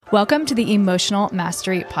Welcome to the Emotional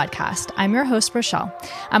Mastery Podcast. I'm your host, Rochelle.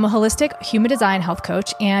 I'm a holistic human design health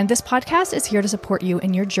coach, and this podcast is here to support you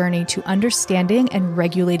in your journey to understanding and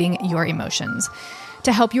regulating your emotions,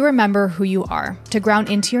 to help you remember who you are, to ground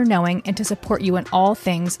into your knowing, and to support you in all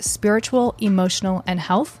things spiritual, emotional, and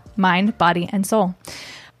health, mind, body, and soul.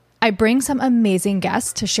 I bring some amazing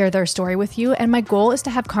guests to share their story with you, and my goal is to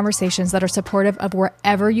have conversations that are supportive of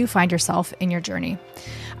wherever you find yourself in your journey.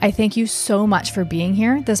 I thank you so much for being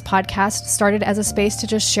here. This podcast started as a space to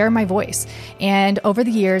just share my voice, and over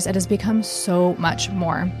the years, it has become so much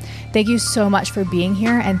more. Thank you so much for being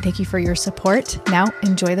here, and thank you for your support. Now,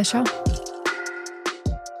 enjoy the show.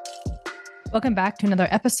 Welcome back to another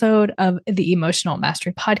episode of the Emotional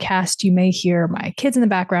Mastery Podcast. You may hear my kids in the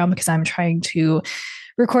background because I'm trying to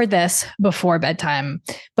record this before bedtime.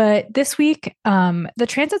 But this week, the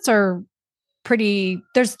transits are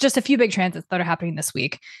there's just a few big transits that are happening this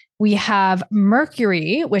week. We have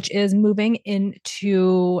Mercury, which is moving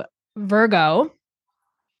into Libra.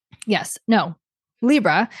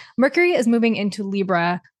 Mercury is moving into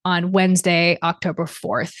Libra on Wednesday, October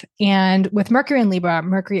 4th. And with Mercury and Libra,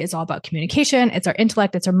 Mercury is all about communication. It's our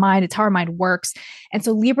intellect. It's our mind. It's how our mind works. And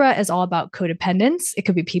so Libra is all about codependence. It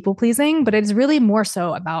could be people pleasing, but it's really more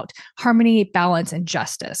so about harmony, balance, and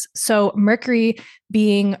justice. So Mercury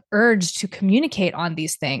being urged to communicate on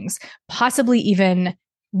these things, possibly even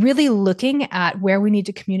really looking at where we need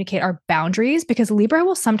to communicate our boundaries, because Libra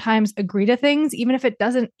will sometimes agree to things, even if it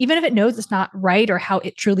knows it's not right or how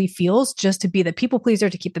it truly feels, just to be the people pleaser,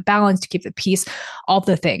 to keep the balance, to keep the peace, all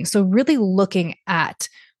the things. So really looking at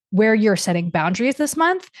where you're setting boundaries this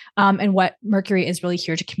month, and what Mercury is really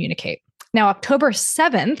here to communicate. Now, October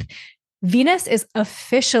 7th, Venus is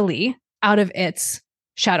officially out of its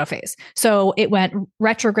shadow phase. So it went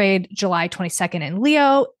retrograde July 22nd in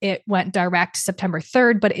Leo. It went direct September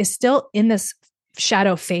 3rd, but is still in this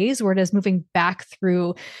shadow phase where it is moving back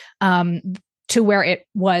through to where it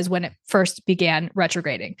was when it first began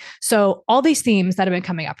retrograding. So all these themes that have been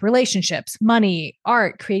coming up, relationships, money,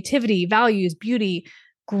 art, creativity, values, beauty,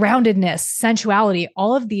 groundedness, sensuality,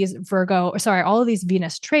 all of these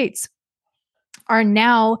Venus traits are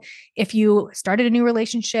now, if you started a new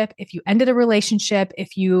relationship, if you ended a relationship,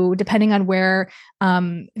 if you, depending on where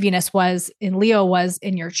Venus was in Leo was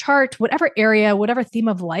in your chart, whatever area, whatever theme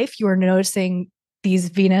of life you are noticing these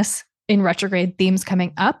Venus in retrograde themes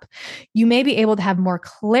coming up, you may be able to have more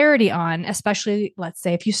clarity on, especially, let's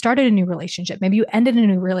say, if you started a new relationship, maybe you ended a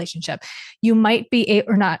new relationship, you might be,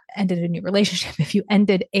 or not ended a new relationship, if you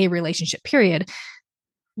ended a relationship period,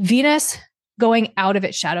 Venus going out of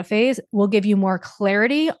its shadow phase will give you more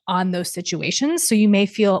clarity on those situations. So you may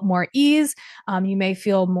feel more ease. You may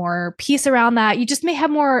feel more peace around that. You just may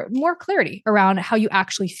have more clarity around how you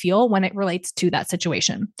actually feel when it relates to that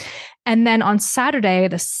situation. And then on Saturday,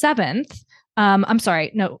 the 7th,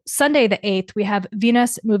 Sunday, the 8th, we have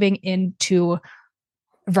Venus moving into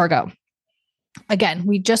Virgo. Again,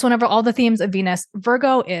 we just went over all the themes of Venus.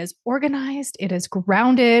 Virgo is organized. It is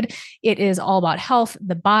grounded. It is all about health,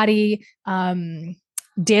 the body,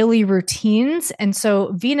 daily routines. And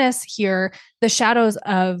so Venus here, the shadows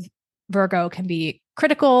of Virgo can be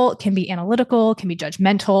critical, can be analytical, can be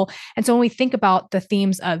judgmental. And so when we think about the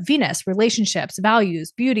themes of Venus, relationships,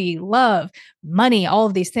 values, beauty, love, money, all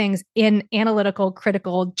of these things in analytical,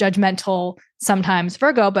 critical, judgmental, sometimes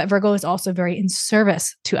Virgo, but Virgo is also very in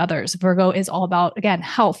service to others. Virgo is all about, again,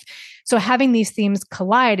 health. So having these themes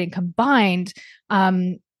collide and combined,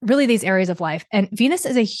 really these areas of life. And Venus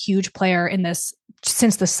is a huge player in this.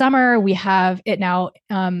 Since the summer, we have it now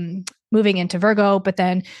moving into Virgo, but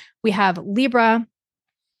then we have Libra,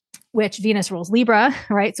 which Venus rules Libra,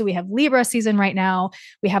 right? So we have Libra season right now.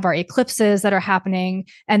 We have our eclipses that are happening.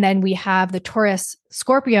 And then we have the Taurus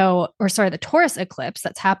eclipse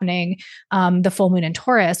that's happening, the full moon in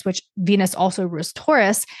Taurus, which Venus also rules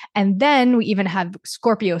Taurus. And then we even have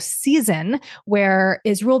Scorpio season, where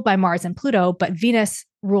is ruled by Mars and Pluto, but Venus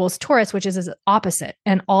rules Taurus, which is its opposite.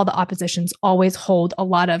 And all the oppositions always hold a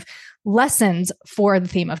lot of lessons for the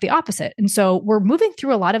theme of the opposite. And so we're moving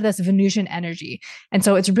through a lot of this Venusian energy. And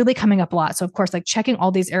so it's really coming up a lot. So of course, like checking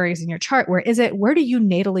all these areas in your chart, where do you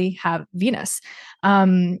natally have Venus?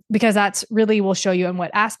 Because that's really will show you in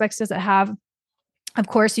what aspects does it have. Of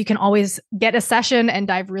course, you can always get a session and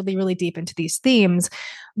dive really, really deep into these themes.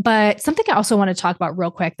 But something I also want to talk about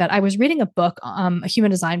real quick, that I was reading a book, a human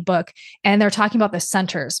design book, and they're talking about the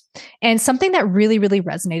centers. And something that really, really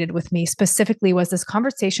resonated with me specifically was this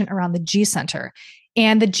conversation around the G center.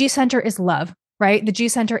 And the G center is love, right? The G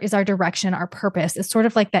center is our direction, our purpose. It's sort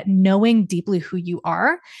of like that knowing deeply who you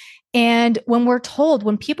are. And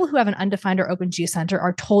when people who have an undefined or open G center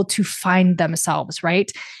are told to find themselves,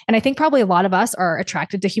 right? And I think probably a lot of us are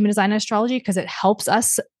attracted to human design and astrology because it helps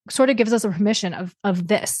us, sort of gives us a permission of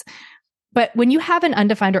this. But when you have an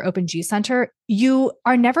undefined or open G center, you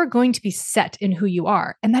are never going to be set in who you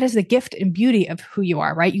are. And that is the gift and beauty of who you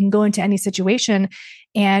are, right? You can go into any situation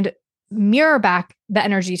and mirror back the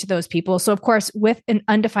energy to those people. So of course, with an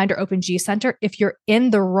undefined or open G center, if you're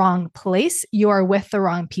in the wrong place, you are with the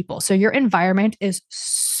wrong people. So your environment is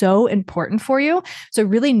so important for you. So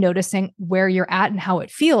really noticing where you're at and how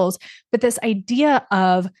it feels. But this idea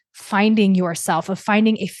of finding yourself, of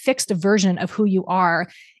finding a fixed version of who you are,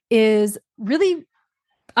 is really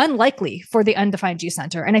unlikely for the undefined G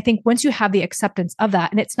center. And I think once you have the acceptance of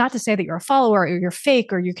that, and it's not to say that you're a follower or you're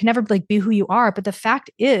fake or you can never be who you are, but the fact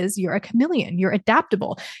is you're a chameleon, you're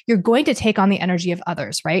adaptable. You're going to take on the energy of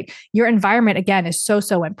others, right? Your environment, again, is so,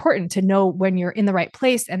 so important to know when you're in the right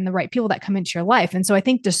place and the right people that come into your life. And so I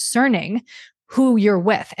think discerning who you're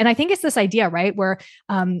with. And I think it's this idea, right? Where,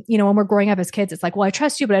 when we're growing up as kids, it's like, well, I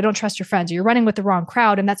trust you, but I don't trust your friends, or you're running with the wrong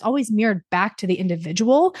crowd. And that's always mirrored back to the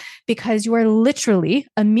individual because you are literally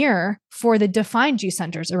a mirror for the defined G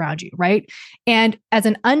centers around you, right? And as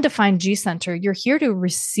an undefined G center, you're here to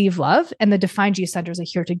receive love, and the defined G centers are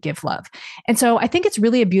here to give love. And so I think it's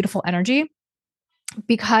really a beautiful energy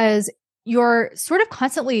because you're sort of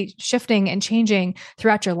constantly shifting and changing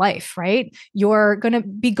throughout your life, right? You're going to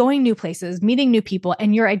be going new places, meeting new people,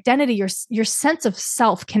 and your identity, your sense of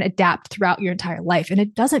self can adapt throughout your entire life. And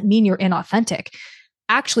it doesn't mean you're inauthentic.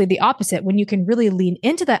 Actually, the opposite. When you can really lean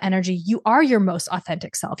into that energy, you are your most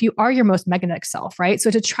authentic self. You are your most magnetic self, right?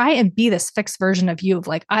 So to try and be this fixed version of you of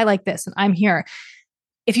like, I like this and I'm here.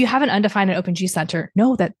 If you have an undefined and open G center,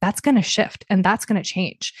 know that that's going to shift and that's going to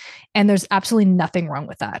change. And there's absolutely nothing wrong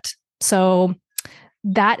with that. So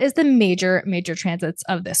that is the major transits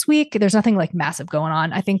of this week. There's nothing like massive going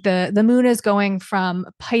on. I think the moon is going from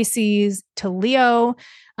Pisces to Leo.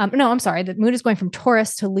 The moon is going from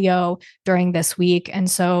Taurus to Leo during this week. And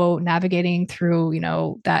so navigating through,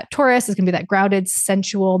 that Taurus is going to be that grounded,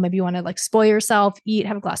 sensual, maybe you want to like spoil yourself, eat,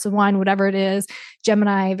 have a glass of wine, whatever it is.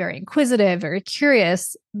 Gemini, very inquisitive, very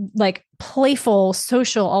curious, like playful,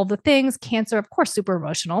 social, all the things. Cancer, of course, super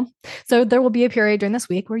emotional. So there will be a period during this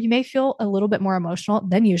week where you may feel a little bit more emotional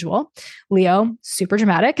than usual. Leo, super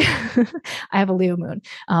dramatic. I have a Leo moon.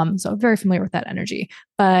 So I'm very familiar with that energy.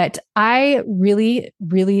 But I really,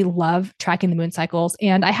 really love tracking the moon cycles.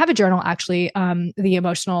 And I have a journal, actually, the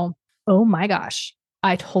emotional, oh my gosh,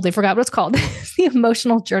 I totally forgot what it's called. It's the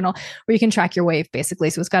emotional journal where you can track your wave,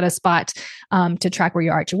 basically. So it's got a spot to track where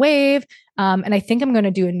you are at your wave. And I think I'm going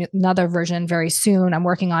to do another version very soon. I'm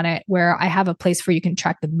working on it where I have a place where you can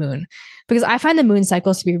track the moon, because I find the moon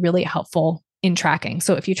cycles to be really helpful in tracking.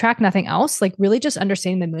 So if you track nothing else, like really just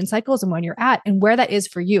understanding the moon cycles and when you're at and where that is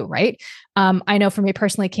for you, right? I know for me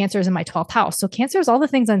personally, Cancer is in my 12th house. So Cancer is all the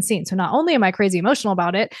things unseen. So not only am I crazy emotional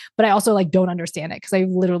about it, but I also like don't understand it because I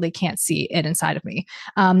literally can't see it inside of me.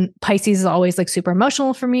 Pisces is always like super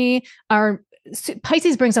emotional for me.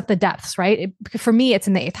 Pisces brings up the depths, right? For me, it's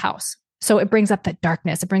in the 8th house. So it brings up that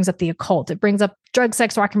darkness, it brings up the occult, it brings up drug,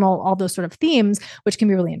 sex, rock and roll, all those sort of themes, which can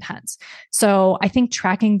be really intense. So I think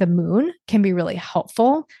tracking the moon can be really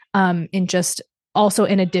helpful in just also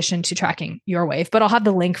in addition to tracking your wave. But I'll have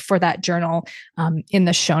the link for that journal in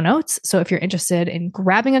the show notes. So if you're interested in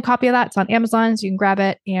grabbing a copy of that, it's on Amazon, so you can grab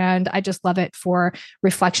it. And I just love it for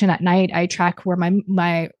reflection at night. I track where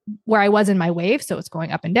where I was in my wave. So it's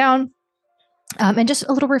going up and down and just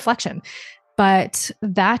a little reflection. But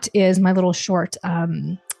that is my little short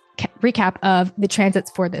recap of the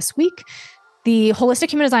transits for this week. The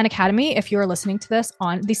Holistic Human Design Academy, if you're listening to this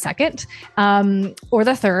on the 2nd or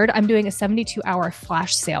the 3rd, I'm doing a 72-hour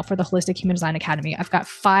flash sale for the Holistic Human Design Academy. I've got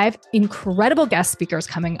 5 incredible guest speakers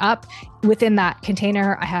coming up. Within that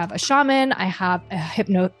container, I have a shaman, I have a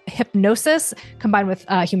hypnosis combined with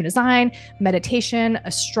human design, meditation,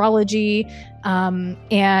 astrology,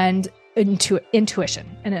 and intuition,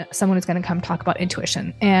 and someone is going to come talk about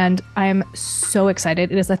intuition. And I'm so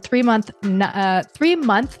excited. It is a 3-month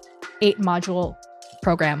 8-module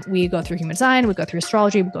program. We go through human design, we go through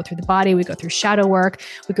astrology, we go through the body, we go through shadow work,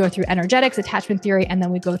 we go through energetics, attachment theory, and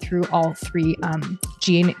then we go through all 3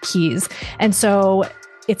 gene keys. And so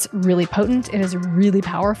it's really potent. It is really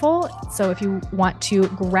powerful. So if you want to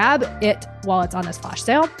grab it while it's on this flash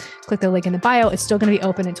sale, click the link in the bio. It's still going to be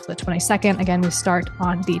open until the 22nd. Again, we start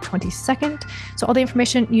on the 22nd. So all the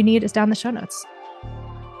information you need is down in the show notes.